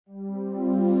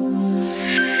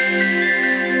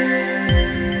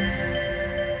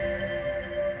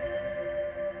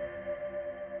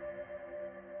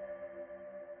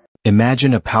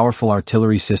Imagine a powerful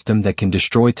artillery system that can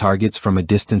destroy targets from a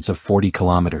distance of 40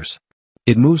 kilometers.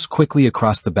 It moves quickly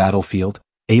across the battlefield,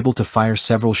 able to fire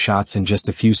several shots in just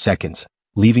a few seconds,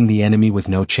 leaving the enemy with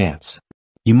no chance.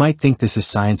 You might think this is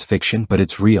science fiction, but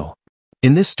it's real.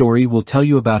 In this story, we'll tell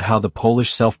you about how the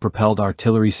Polish self-propelled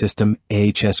artillery system,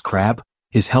 AHS Krab,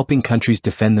 is helping countries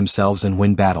defend themselves and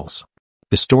win battles.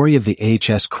 The story of the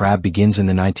AHS Krab begins in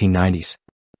the 1990s.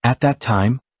 At that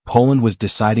time, Poland was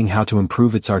deciding how to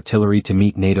improve its artillery to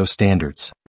meet NATO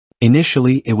standards.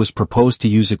 Initially, it was proposed to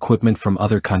use equipment from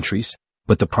other countries,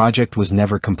 but the project was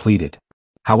never completed.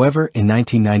 However, in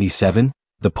 1997,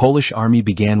 the Polish army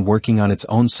began working on its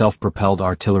own self-propelled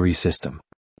artillery system.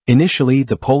 Initially,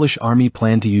 the Polish army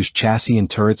planned to use chassis and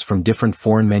turrets from different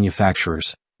foreign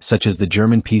manufacturers, such as the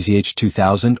German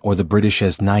PZH-2000 or the British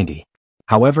S-90.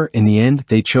 However, in the end,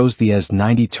 they chose the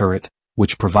S-90 turret,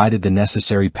 which provided the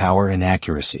necessary power and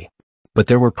accuracy. But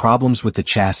there were problems with the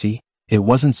chassis. It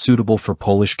wasn't suitable for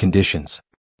Polish conditions.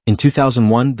 In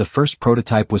 2001, the first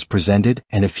prototype was presented,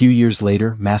 and a few years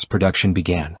later, mass production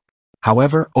began.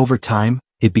 However, over time,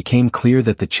 it became clear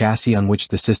that the chassis on which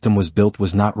the system was built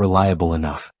was not reliable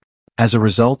enough. As a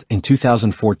result, in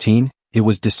 2014, it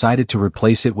was decided to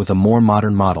replace it with a more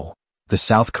modern model, the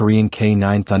South Korean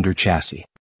K9 Thunder chassis.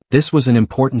 This was an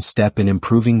important step in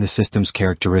improving the system's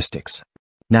characteristics.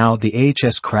 Now, the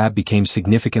AHS Krab became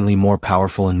significantly more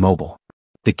powerful and mobile.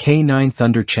 The K9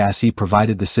 Thunder chassis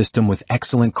provided the system with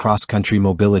excellent cross-country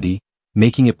mobility,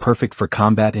 making it perfect for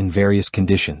combat in various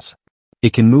conditions.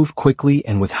 It can move quickly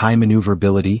and with high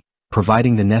maneuverability,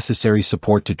 providing the necessary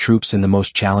support to troops in the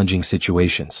most challenging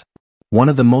situations. One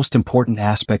of the most important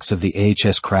aspects of the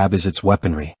AHS Krab is its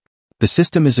weaponry. The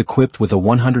system is equipped with a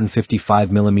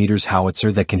 155mm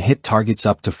howitzer that can hit targets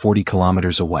up to 40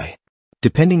 kilometers away.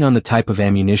 Depending on the type of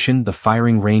ammunition, the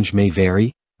firing range may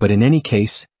vary, but in any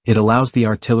case, it allows the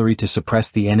artillery to suppress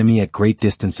the enemy at great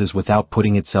distances without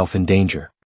putting itself in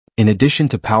danger. In addition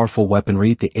to powerful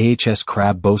weaponry, the AHS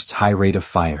Krab boasts high rate of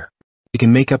fire. It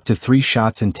can make up to 3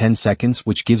 shots in 10 seconds,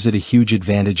 which gives it a huge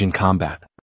advantage in combat.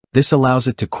 This allows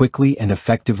it to quickly and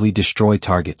effectively destroy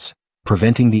targets,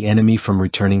 preventing the enemy from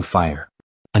returning fire.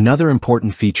 Another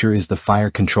important feature is the fire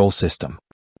control system.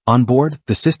 On board,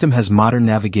 the system has modern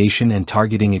navigation and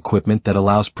targeting equipment that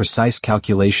allows precise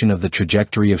calculation of the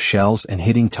trajectory of shells and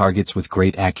hitting targets with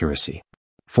great accuracy.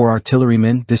 For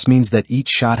artillerymen, this means that each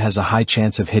shot has a high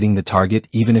chance of hitting the target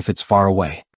even if it's far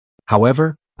away.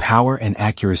 However, power and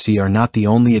accuracy are not the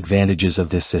only advantages of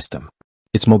this system.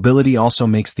 Its mobility also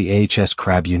makes the AHS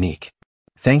Krab unique.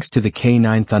 Thanks to the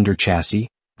K9 Thunder chassis,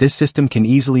 this system can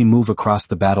easily move across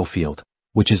the battlefield,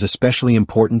 which is especially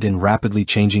important in rapidly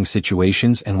changing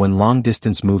situations and when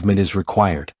long-distance movement is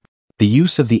required. The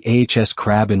use of the AHS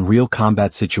Krab in real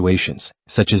combat situations,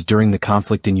 such as during the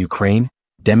conflict in Ukraine,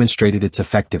 demonstrated its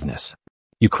effectiveness.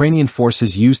 Ukrainian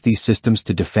forces used these systems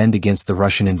to defend against the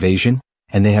Russian invasion,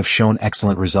 and they have shown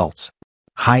excellent results.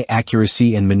 High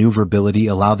accuracy and maneuverability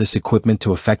allow this equipment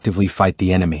to effectively fight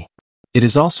the enemy. It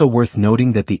is also worth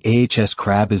noting that the AHS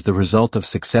Krab is the result of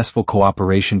successful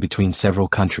cooperation between several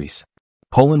countries.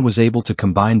 Poland was able to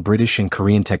combine British and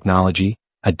Korean technology,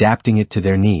 adapting it to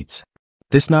their needs.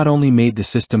 This not only made the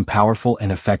system powerful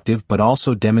and effective but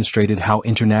also demonstrated how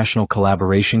international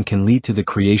collaboration can lead to the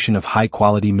creation of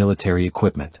high-quality military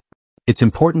equipment. It's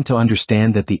important to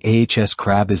understand that the AHS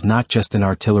Krab is not just an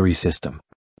artillery system.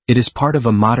 It is part of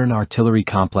a modern artillery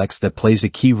complex that plays a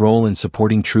key role in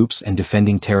supporting troops and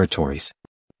defending territories.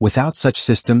 Without such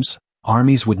systems,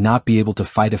 armies would not be able to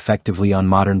fight effectively on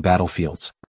modern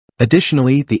battlefields.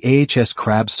 Additionally, the AHS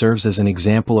Krab serves as an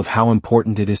example of how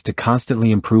important it is to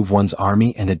constantly improve one's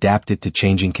army and adapt it to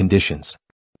changing conditions.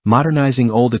 Modernizing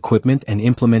old equipment and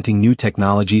implementing new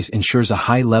technologies ensures a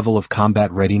high level of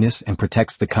combat readiness and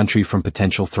protects the country from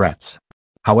potential threats.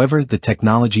 However, the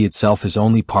technology itself is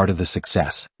only part of the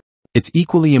success. It's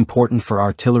equally important for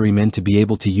artillerymen to be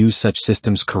able to use such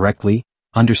systems correctly,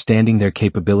 understanding their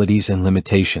capabilities and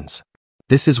limitations.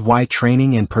 This is why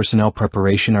training and personnel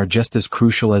preparation are just as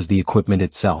crucial as the equipment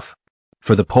itself.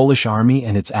 For the Polish army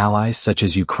and its allies such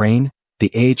as Ukraine,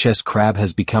 the AHS Krab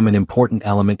has become an important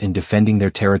element in defending their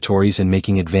territories and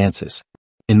making advances.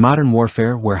 In modern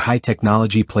warfare, where high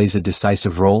technology plays a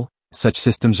decisive role, such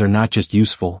systems are not just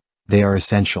useful, they are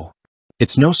essential.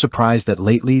 It's no surprise that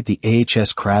lately the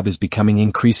AHS Krab is becoming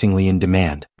increasingly in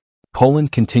demand.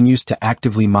 Poland continues to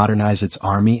actively modernize its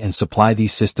army and supply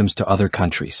these systems to other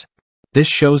countries. This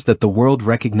shows that the world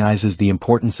recognizes the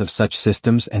importance of such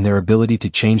systems and their ability to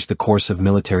change the course of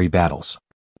military battles.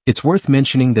 It's worth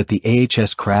mentioning that the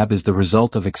AHS Krab is the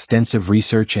result of extensive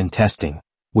research and testing,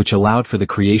 which allowed for the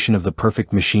creation of the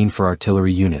perfect machine for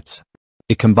artillery units.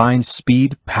 It combines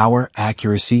speed, power,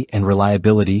 accuracy, and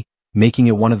reliability, making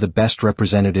it one of the best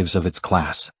representatives of its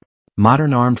class.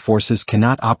 Modern armed forces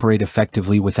cannot operate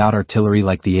effectively without artillery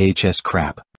like the AHS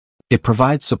Krab. It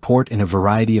provides support in a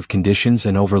variety of conditions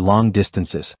and over long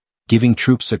distances, giving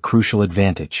troops a crucial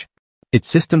advantage. It's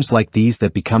systems like these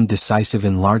that become decisive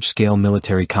in large-scale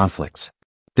military conflicts.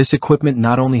 This equipment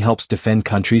not only helps defend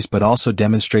countries but also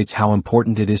demonstrates how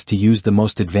important it is to use the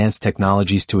most advanced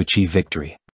technologies to achieve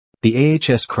victory. The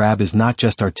AHS Krab is not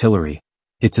just artillery,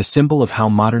 it's a symbol of how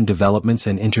modern developments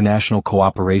and international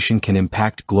cooperation can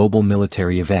impact global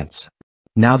military events.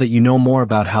 Now that you know more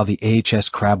about how the AHS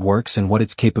Krab works and what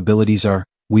its capabilities are,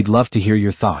 we'd love to hear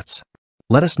your thoughts.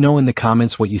 Let us know in the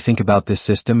comments what you think about this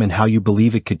system and how you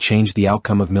believe it could change the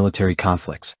outcome of military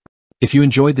conflicts. If you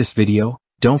enjoyed this video,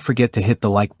 don't forget to hit the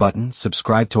like button,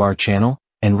 subscribe to our channel,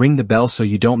 and ring the bell so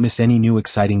you don't miss any new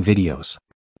exciting videos.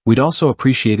 We'd also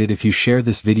appreciate it if you share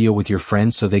this video with your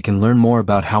friends so they can learn more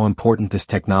about how important this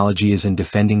technology is in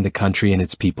defending the country and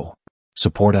its people.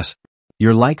 Support us.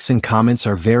 Your likes and comments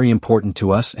are very important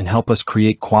to us and help us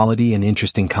create quality and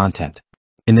interesting content.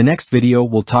 In the next video,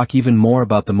 we'll talk even more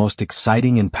about the most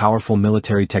exciting and powerful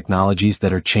military technologies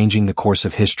that are changing the course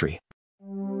of history.